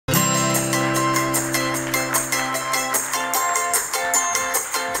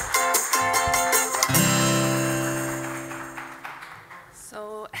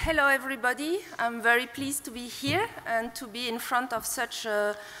everybody. I'm very pleased to be here and to be in front of such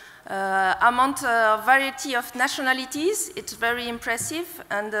a variety of nationalities. It's very impressive,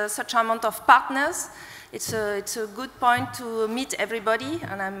 and such amount of partners. It's a good point to meet everybody,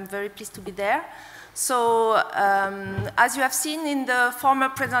 and I'm very pleased to be there. So, as you have seen in the former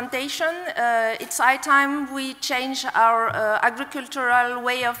presentation, it's high time we change our agricultural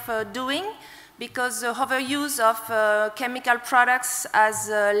way of doing, because the overuse of chemical products has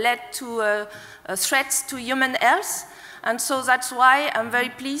led to threats to human health. And so that's why I'm very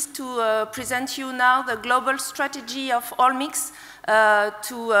pleased to present you now the global strategy of Olmix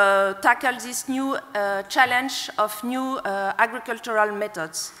to tackle this new challenge of new agricultural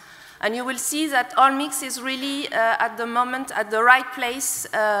methods. And you will see that Olmix is really at the moment at the right place,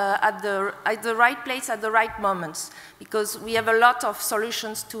 at the right moments, because we have a lot of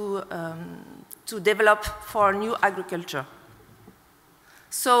solutions to develop for new agriculture.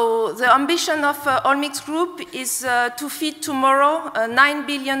 So the ambition of Olmix Group is to feed tomorrow 9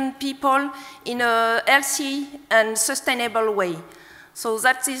 billion people in a healthy and sustainable way. So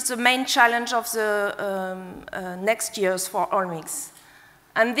that is the main challenge of the next years for Olmix.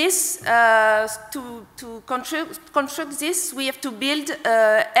 And this, to construct this, we have to build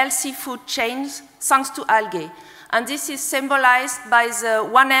healthy food chains thanks to algae. And this is symbolized by the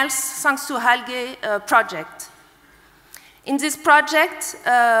One Health Thanks to Algae project. In this project,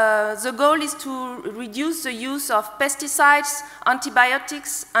 the goal is to reduce the use of pesticides,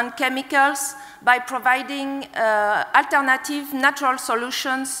 antibiotics, and chemicals by providing alternative natural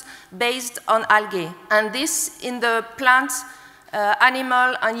solutions based on algae. And this in the plant,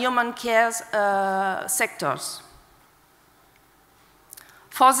 animal, and human care sectors.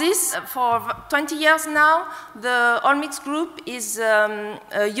 For this, for 20 years now, the Olmix Group is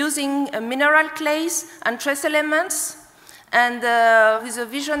using mineral clays and trace elements. And with a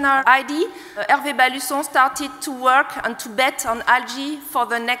visionary idea, Hervé Balusson started to work and to bet on algae for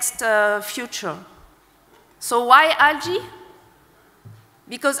the next future. So why algae?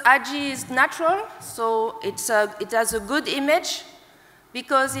 Because algae is natural, so it has a good image.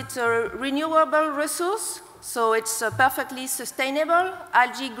 Because it's a renewable resource, so it's perfectly sustainable.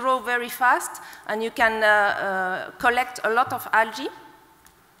 Algae grow very fast, and you can collect a lot of algae.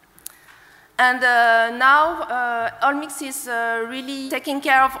 And now Olmix is really taking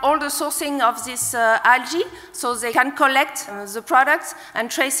care of all the sourcing of this algae, so they can collect the products and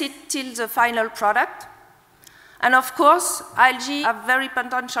trace it till the final product. And of course, algae have very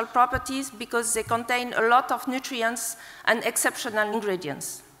potential properties because they contain a lot of nutrients and exceptional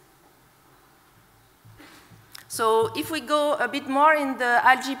ingredients. So if we go a bit more in the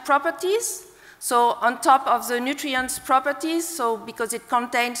algae properties, so on top of the nutrients properties, so because it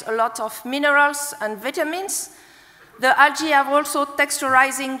contains a lot of minerals and vitamins, the algae have also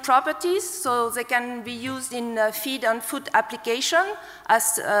texturizing properties, so they can be used in feed and food application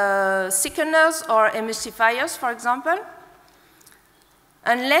as thickeners or emulsifiers, for example.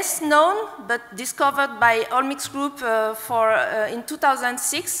 And less known, but discovered by Olmix Group in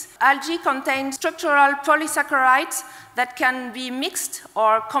 2006, algae contain structural polysaccharides that can be mixed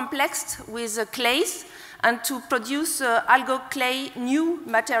or complexed with clays and to produce algoclay new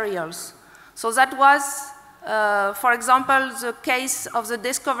materials. So that was, for example, the case of the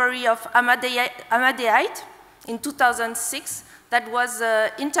discovery of amadeite in 2006. That was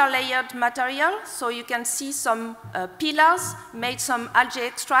interlayered material, so you can see some pillars made some algae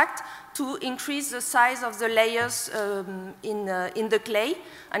extract to increase the size of the layers in the clay,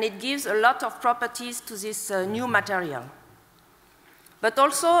 and it gives a lot of properties to this new material. But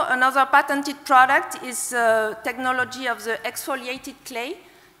also another patented product is technology of the exfoliated clay.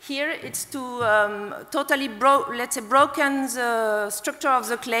 Here it's to totally broken the structure of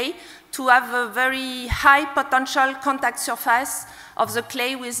the clay to have a very high potential contact surface of the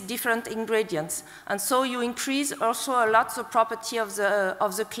clay with different ingredients. And so you increase also a lot the property of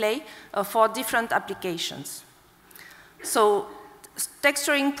the clay for different applications. So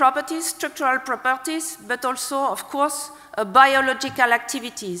texturing properties, structural properties, but also, of course, biological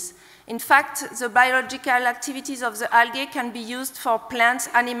activities. In fact, the biological activities of the algae can be used for plants,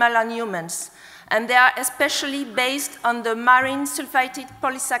 animals, and humans. And they are especially based on the marine sulfated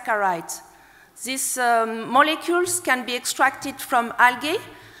polysaccharides. These molecules can be extracted from algae,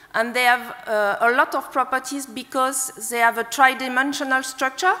 and they have a lot of properties because they have a tridimensional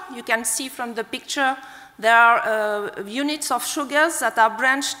structure. You can see from the picture there are units of sugars that are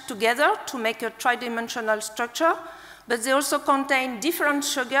branched together to make a tridimensional structure. But they also contain different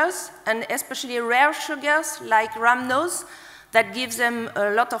sugars, and especially rare sugars like rhamnose, that gives them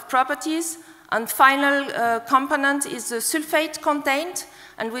a lot of properties. And final component is the sulfate contained,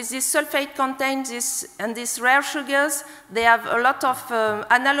 And with this sulfate content and these rare sugars, they have a lot of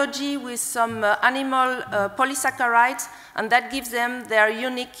analogy with some animal polysaccharides, and that gives them their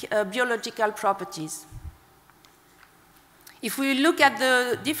unique biological properties. If we look at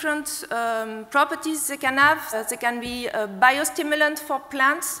the different properties they can have, they can be a biostimulant for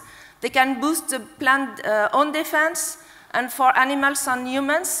plants, they can boost the plant own defense, and for animals and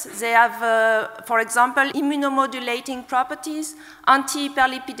humans, they have, for example, immunomodulating properties,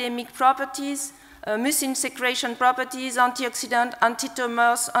 anti-hyperlipidemic properties, mucin secretion properties, antioxidant,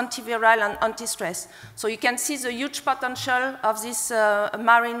 anti-tumors, antiviral, and anti-stress. So you can see the huge potential of these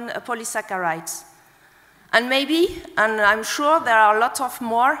marine polysaccharides. And maybe, and I'm sure there are a lot of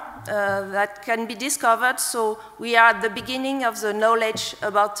more that can be discovered, so we are at the beginning of the knowledge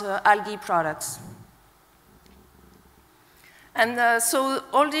about algae products. And so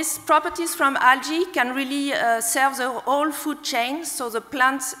all these properties from algae can really serve the whole food chain, so the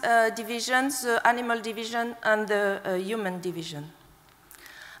plant division, the animal division, and the human division.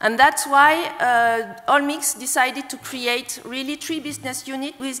 And that's why Olmix decided to create really 3 business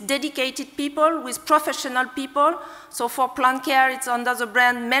units with dedicated people, with professional people. So for plant care, it's under the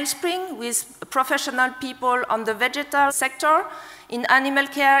brand Wellspring, with professional people on the vegetal sector. In animal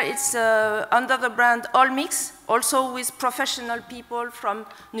care, it's under the brand Olmix, also with professional people from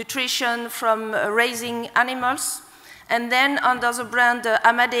nutrition, from raising animals. And then under the brand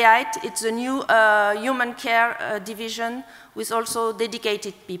Amadeite, it's a new human care division with also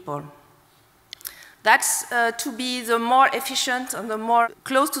dedicated people. That's to be the more efficient and the more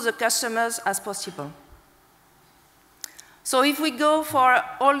close to the customers as possible. So if we go for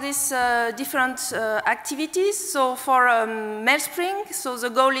all these different activities, so for Wellspring, so the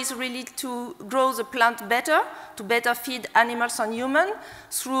goal is really to grow the plant better, to better feed animals and humans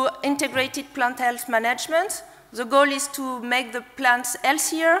through integrated plant health management. The goal is to make the plants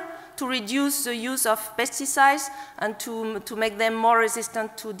healthier, to reduce the use of pesticides, and to make them more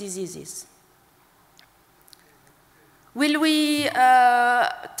resistant to diseases. Will we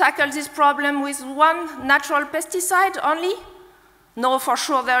tackle this problem with one natural pesticide only? No, for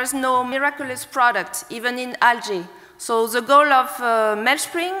sure, there is no miraculous product, even in algae. So the goal of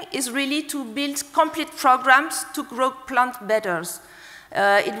Wellspring is really to build complete programs to grow plant better.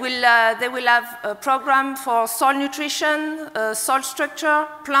 They will have a program for soil nutrition, soil structure,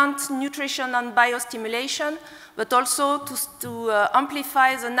 plant nutrition and biostimulation, but also to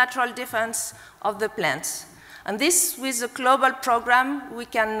amplify the natural defense of the plants. And this, with a global program, we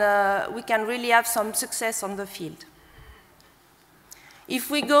can really have some success on the field. If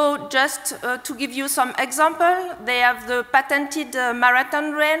we go just to give you some example, they have the patented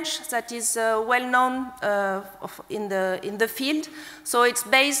marathon range that is well known in the field. So it's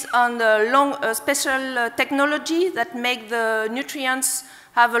based on the special technology that make the nutrients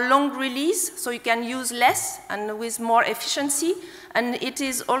have a long release, so you can use less and with more efficiency. And it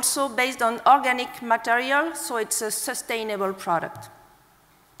is also based on organic material, so it's a sustainable product.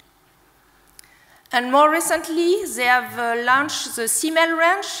 And more recently, they have launched the CMEL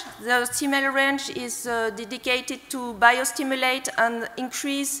range. The CMEL range is dedicated to biostimulate and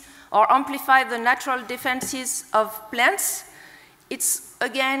increase or amplify the natural defenses of plants. It's,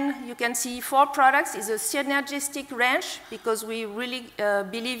 again, you can see 4 products. It's a synergistic range because we really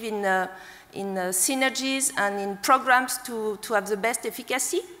believe in synergies and in programs to have the best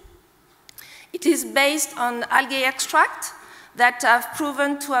efficacy. It is based on algae extract that have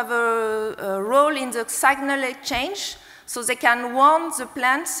proven to have a role in the signal exchange, so they can warn the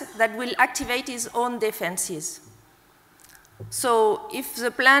plants that will activate its own defenses. So if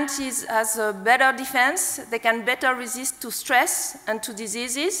the plant has a better defense, they can better resist to stress and to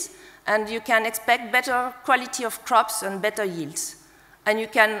diseases, and you can expect better quality of crops and better yields. And you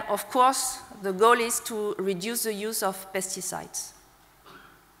can, of course, the goal is to reduce the use of pesticides.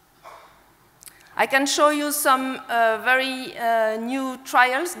 I can show you some very new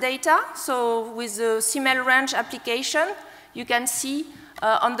trials data. So with the CMEL range application, you can see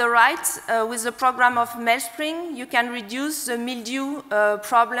on the right, with the program of Wellspring, you can reduce the mildew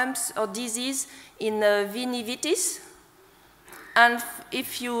problems or disease in Vini vitis. And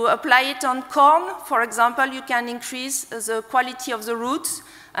if you apply it on corn, for example, you can increase the quality of the roots,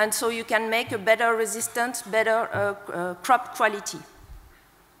 and so you can make a better resistant, better crop quality.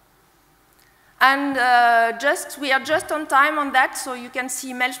 And we are just on time on that, so you can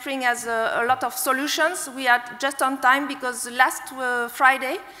see Wellspring has a lot of solutions. We are just on time because last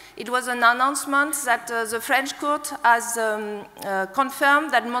Friday, it was an announcement that the French court has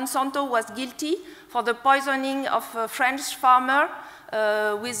confirmed that Monsanto was guilty for the poisoning of a French farmer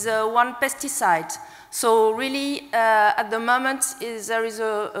with one pesticide. So really, at the moment, there is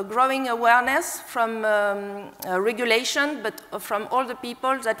a growing awareness from regulation, but from all the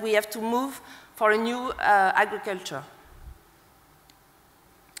people that we have to move for a new agriculture.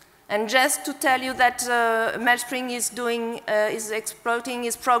 And just to tell you that Mellspring is exploiting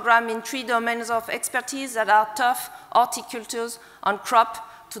its program in 3 domains of expertise that are turf, horticultures, and crop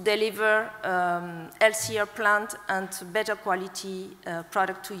to deliver healthier plant and better quality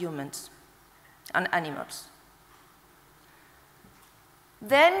product to humans and animals.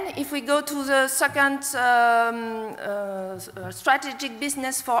 Then, if we go to the second strategic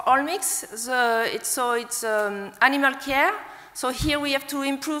business for Olmix, it's animal care. So here we have to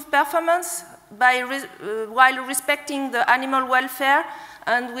improve performance while respecting the animal welfare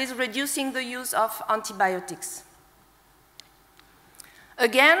and with reducing the use of antibiotics.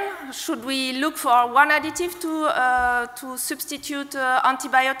 Again, should we look for one additive to substitute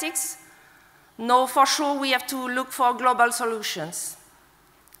antibiotics? No, for sure we have to look for global solutions.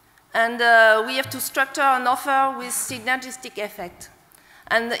 And we have to structure an offer with synergistic effect.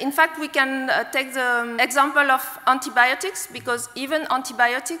 And in fact, we can take the example of antibiotics, because even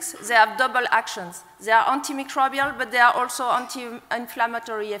antibiotics, they have double actions. They are antimicrobial, but they are also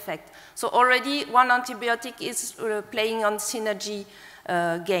anti-inflammatory effect. So already one antibiotic is playing on synergy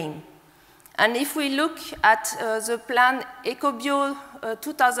game. And if we look at the plan EcoBio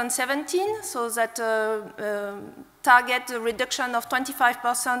 2017, so that target the reduction of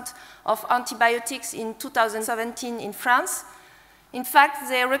 25% of antibiotics in 2017 in France, in fact,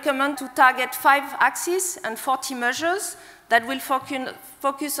 they recommend to target 5 axes and 40 measures that will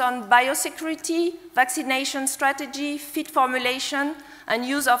focus on biosecurity, vaccination strategy, feed formulation, and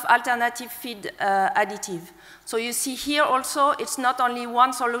use of alternative feed additive. So you see here also, it's not only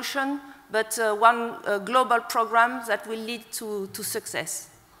one solution, but one global program that will lead to success.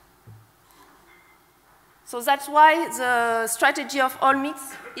 So that's why the strategy of Olmix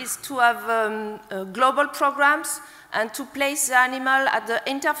is to have global programs and to place the animal at the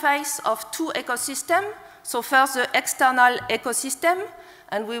interface of 2 ecosystems. So first, the external ecosystem,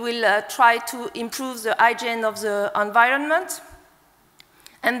 and we will try to improve the hygiene of the environment.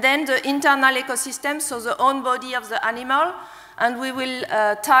 And then the internal ecosystem, so the own body of the animal, and we will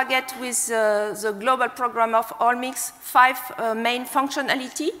target with the global program of Olmix 5 main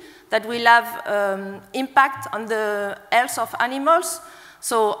functionality that will have impact on the health of animals.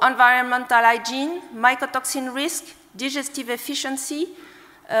 So environmental hygiene, mycotoxin risk, digestive efficiency,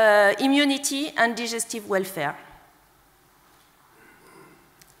 immunity, and digestive welfare.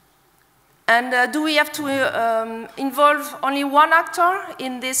 And do we have to involve only one actor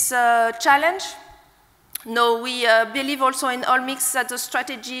in this challenge? No, we believe also in Olmix that the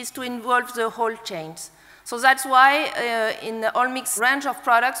strategy is to involve the whole chains. So that's why in the Olmix range of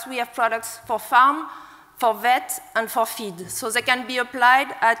products, we have products for farm, for vet, and for feed. So they can be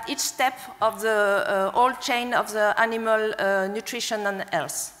applied at each step of the whole chain of the animal nutrition and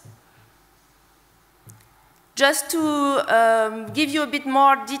health. Just to give you a bit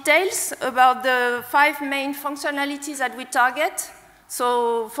more details about the 5 main functionalities that we target.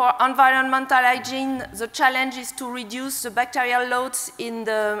 So for environmental hygiene, the challenge is to reduce the bacterial loads and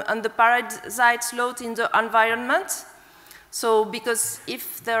the parasites load in the environment. So because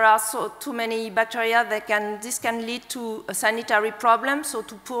if there are too many bacteria, this can lead to a sanitary problem, so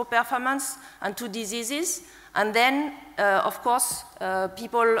to poor performance and to diseases. And then, of course,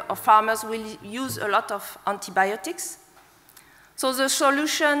 people or farmers will use a lot of antibiotics. So the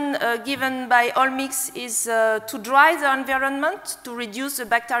solution given by Olmix is to dry the environment to reduce the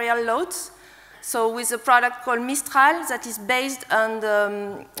bacterial loads. So with a product called Mistral that is based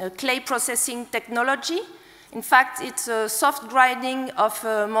on clay processing technology. In fact, it's a soft grinding of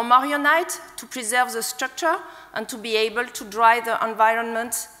mormarionite to preserve the structure and to be able to dry the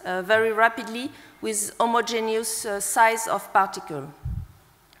environment very rapidly with homogeneous size of particle.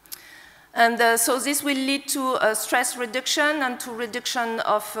 And so this will lead to stress reduction and to reduction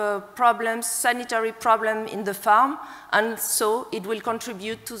of sanitary problems in the farm, and so it will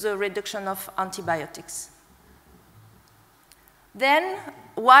contribute to the reduction of antibiotics. Then,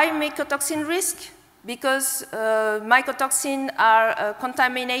 why mycotoxin risk? Because mycotoxins are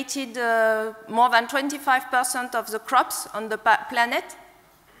contaminated more than 25% of the crops on the planet.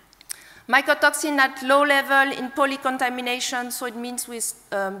 Mycotoxin at low level in polycontamination, so it means with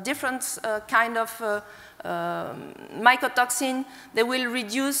different kind of mycotoxin, they will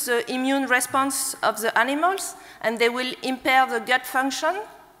reduce the immune response of the animals and they will impair the gut function.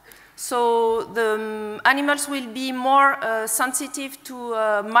 So the animals will be more sensitive to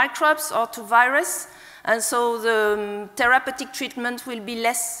microbes or to virus, and so the therapeutic treatment will be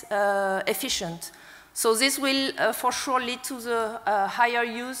less efficient. So this will for sure lead to the higher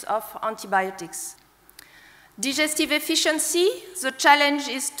use of antibiotics. Digestive efficiency, the challenge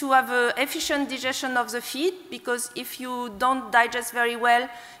is to have an efficient digestion of the feed, because if you don't digest very well,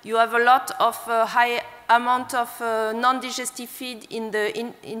 you have a lot of high amount of non-digestive feed in the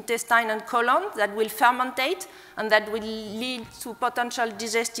intestine and colon that will fermentate, and that will lead to potential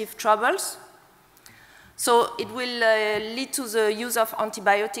digestive troubles. So it will lead to the use of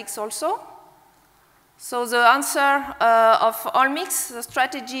antibiotics also. So the answer of Olmix, the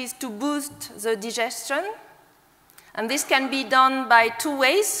strategy is to boost the digestion. And this can be done by two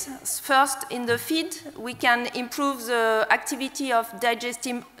ways. First, in the feed, we can improve the activity of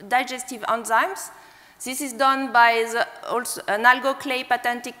digestive enzymes. This is done by also an Algae clay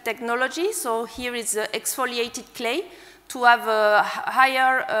patented technology. So here is the exfoliated clay to have a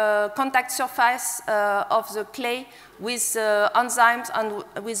higher contact surface of the clay with enzymes and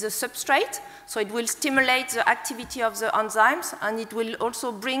with the substrate. So it will stimulate the activity of the enzymes, and it will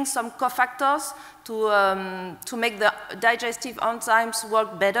also bring some cofactors to make the digestive enzymes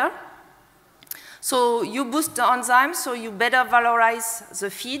work better. So you boost the enzymes, so you better valorize the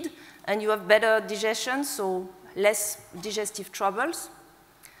feed, and you have better digestion, so less digestive troubles.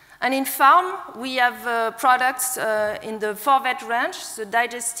 And in farm, we have products in the Forvet range, the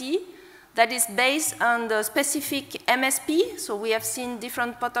Digesty, that is based on the specific MSP. So we have seen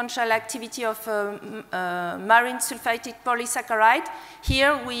different potential activity of marine sulfated polysaccharide.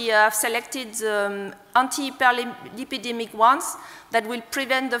 Here we have selected anti-hyperlipidemic ones that will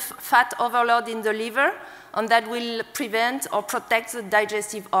prevent the fat overload in the liver, and that will prevent or protect the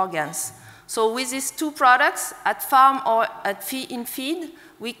digestive organs. So with these two products, at farm or in feed,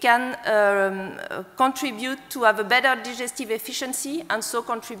 we can contribute to have a better digestive efficiency, and so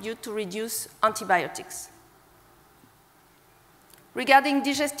contribute to reduce antibiotics. Regarding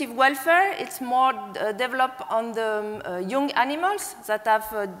digestive welfare, it's more developed on the young animals that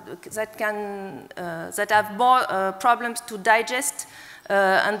have more problems to digest,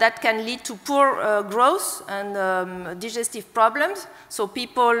 and that can lead to poor growth and digestive problems. So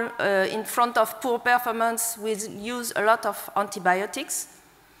people in front of poor performance will use a lot of antibiotics.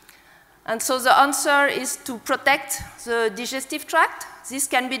 And so the answer is to protect the digestive tract. This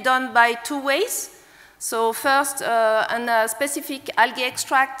can be done by two ways. So first, a specific algae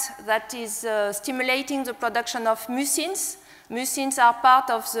extract that is stimulating the production of mucins. Mucins are part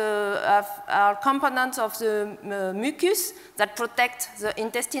of are components of the mucus that protect the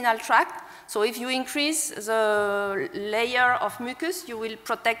intestinal tract. So if you increase the layer of mucus, you will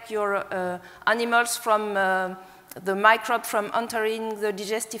protect your animals from the microbe from entering the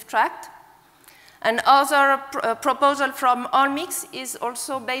digestive tract. Another proposal from Olmix is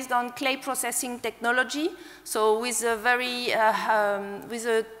also based on clay processing technology. So with a with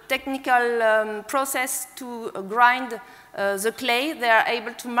a technical process to grind the clay, they are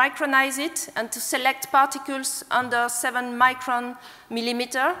able to micronize it and to select particles under 7 micron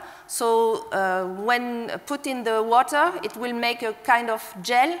millimeter. So when put in the water, it will make a kind of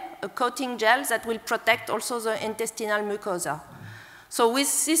gel, a coating gel that will protect also the intestinal mucosa. So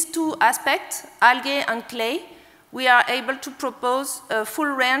with these two aspects, algae and clay, we are able to propose a full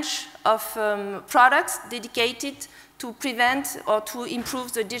range of products dedicated to prevent or to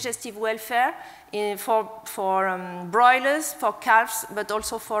improve the digestive welfare for broilers, for calves, but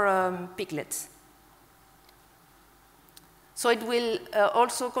also for piglets. So it will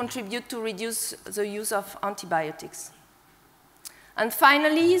also contribute to reduce the use of antibiotics. And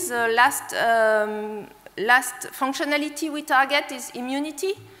finally, the last functionality we target is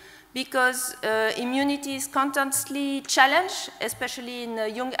immunity, because immunity is constantly challenged, especially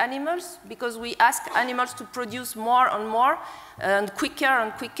in young animals, because we ask animals to produce more and more and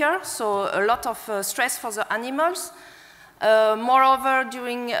quicker, so a lot of stress for the animals. Moreover,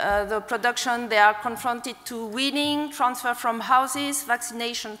 during the production, they are confronted to weaning, transfer from houses,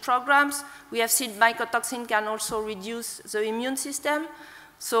 vaccination programs. We have seen mycotoxin can also reduce the immune system.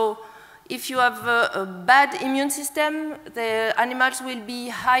 So if you have a bad immune system, the animals will be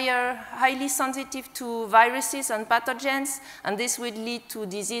highly sensitive to viruses and pathogens, and this will lead to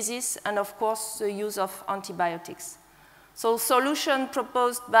diseases and, of course, the use of antibiotics. So solution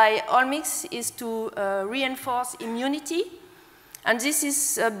proposed by Olmix is to reinforce immunity, and this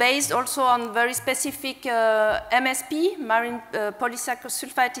is based also on very specific MSP, marine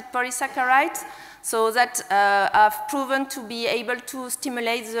sulfated polysaccharides, so that have proven to be able to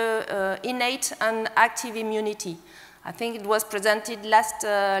stimulate the innate and active immunity. I think it was presented last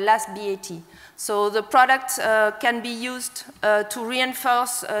BAT. So the product can be used to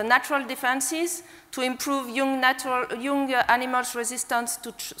reinforce natural defenses, to improve young animals' resistance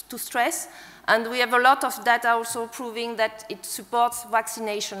to stress, and we have a lot of data also proving that it supports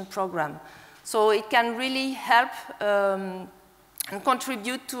vaccination program. So it can really help and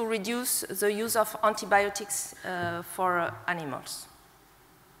contribute to reduce the use of antibiotics for animals.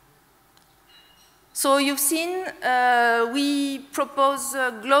 So you've seen we propose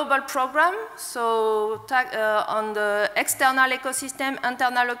a global program, so on the external ecosystem,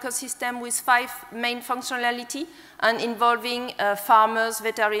 internal ecosystem with 5 main functionality and involving farmers,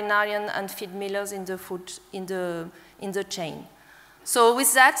 veterinarians, and feed millers in the food in the chain. So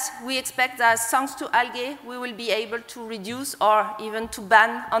with that, we expect that thanks to algae, we will be able to reduce or even to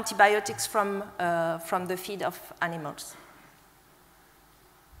ban antibiotics from the feed of animals.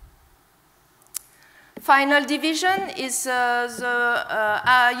 Final division is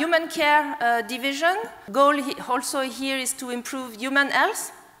the human care division. Goal also here is to improve human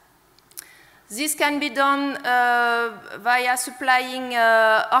health. This can be done via supplying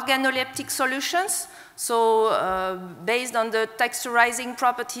organoleptic solutions, so based on the texturizing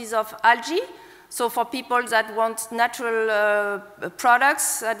properties of algae. So for people that want natural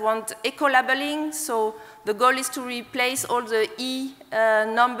products, that want eco-labeling, so the goal is to replace all the E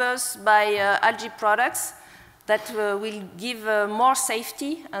numbers by algae products that will give more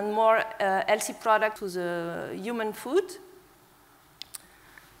safety and more healthy product to the human food.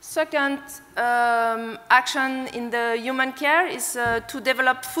 Second action in the human care is to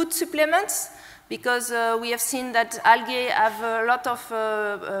develop food supplements, because we have seen that algae have a lot of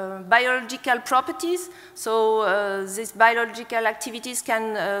biological properties. So these biological activities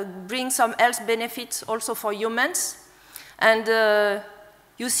can bring some health benefits also for humans. And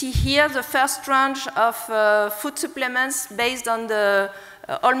you see here the first range of food supplements based on the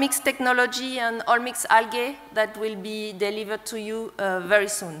Olmix technology and Olmix algae that will be delivered to you very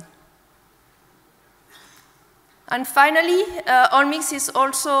soon. And finally, Olmix is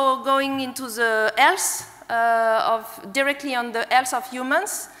also going into the health directly on the health of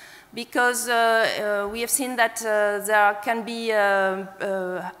humans, because we have seen that there can be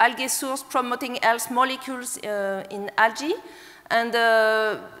algae source promoting health molecules in algae, and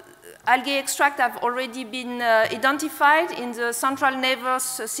algae extract have already been identified in the central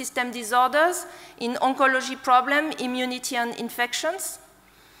nervous system disorders, in oncology problem, immunity and infections.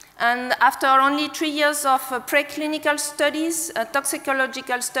 And after only 3 years of preclinical studies,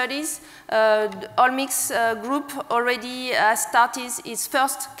 toxicological studies, Olmix Group already started its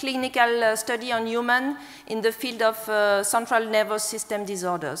first clinical study on human in the field of central nervous system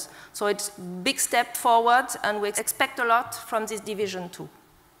disorders. So it's a big step forward, and we expect a lot from this division too.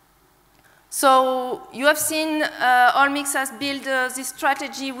 So you have seen Olmix has built this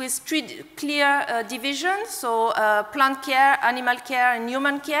strategy with 3 clear divisions, so plant care, animal care, and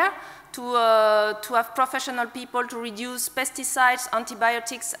human care, to have professional people to reduce pesticides,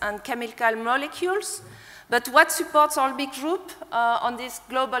 antibiotics, and chemical molecules. But what supports Olmix Group on this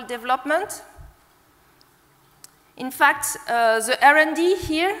global development? In fact, the R&D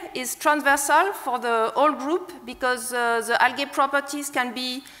here is transversal for the whole group, because the algae properties can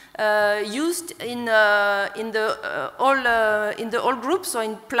be used in the whole group, so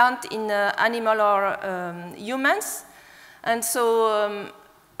in plant, in animal, or humans. And so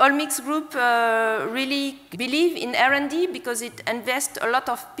Olmix Group really believe in R&D, because it invests a lot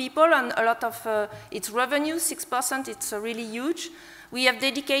of people and a lot of its revenue, 6%, it's really huge. We have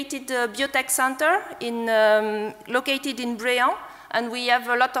dedicated a biotech center located in Breizh, and we have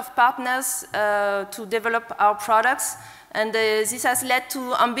a lot of partners to develop our products. And this has led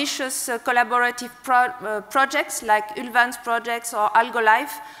to ambitious collaborative projects like Ulvan's projects or Algae,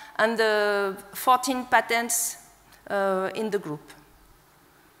 and 14 patents in the group.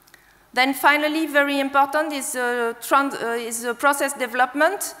 Then finally, very important is the process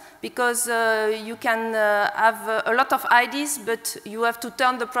development, because you can have a lot of ideas, but you have to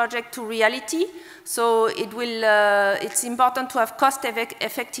turn the project to reality. So it's important to have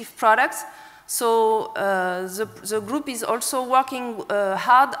cost-effective products. So the group is also working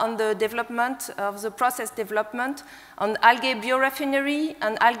hard on the development of the process development on algae biorefinery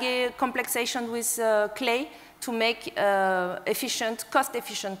and algae complexation with clay to make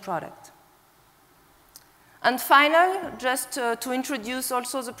cost-efficient product. And final, just to introduce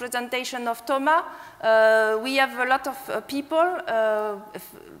also the presentation of Thomas, we have a lot of people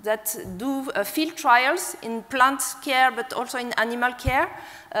that do field trials in plant care, but also in animal care,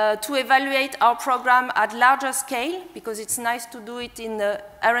 to evaluate our program at larger scale, because it's nice to do it in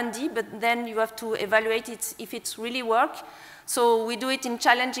R&D, but then you have to evaluate it if it's really work. So we do it in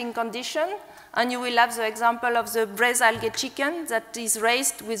challenging conditions. And you will have the example of the Breizh algae chicken that is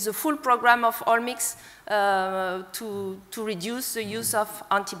raised with the full program of Olmix to reduce the use of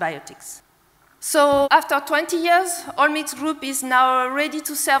antibiotics. So after 20 years, Olmix Group is now ready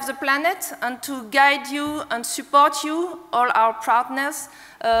to serve the planet and to guide you and support you, all our partners,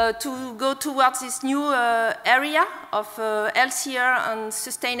 to go towards this new area of healthier and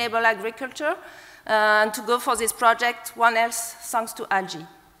sustainable agriculture, and to go for this project, One Health thanks to algae.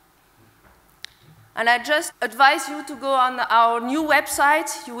 And I just advise you to go on our new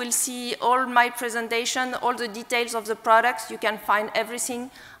website. You will see all my presentation, all the details of the products. You can find everything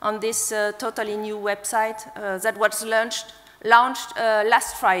on this totally new website that was launched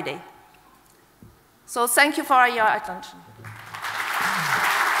last Friday. So thank you for your attention.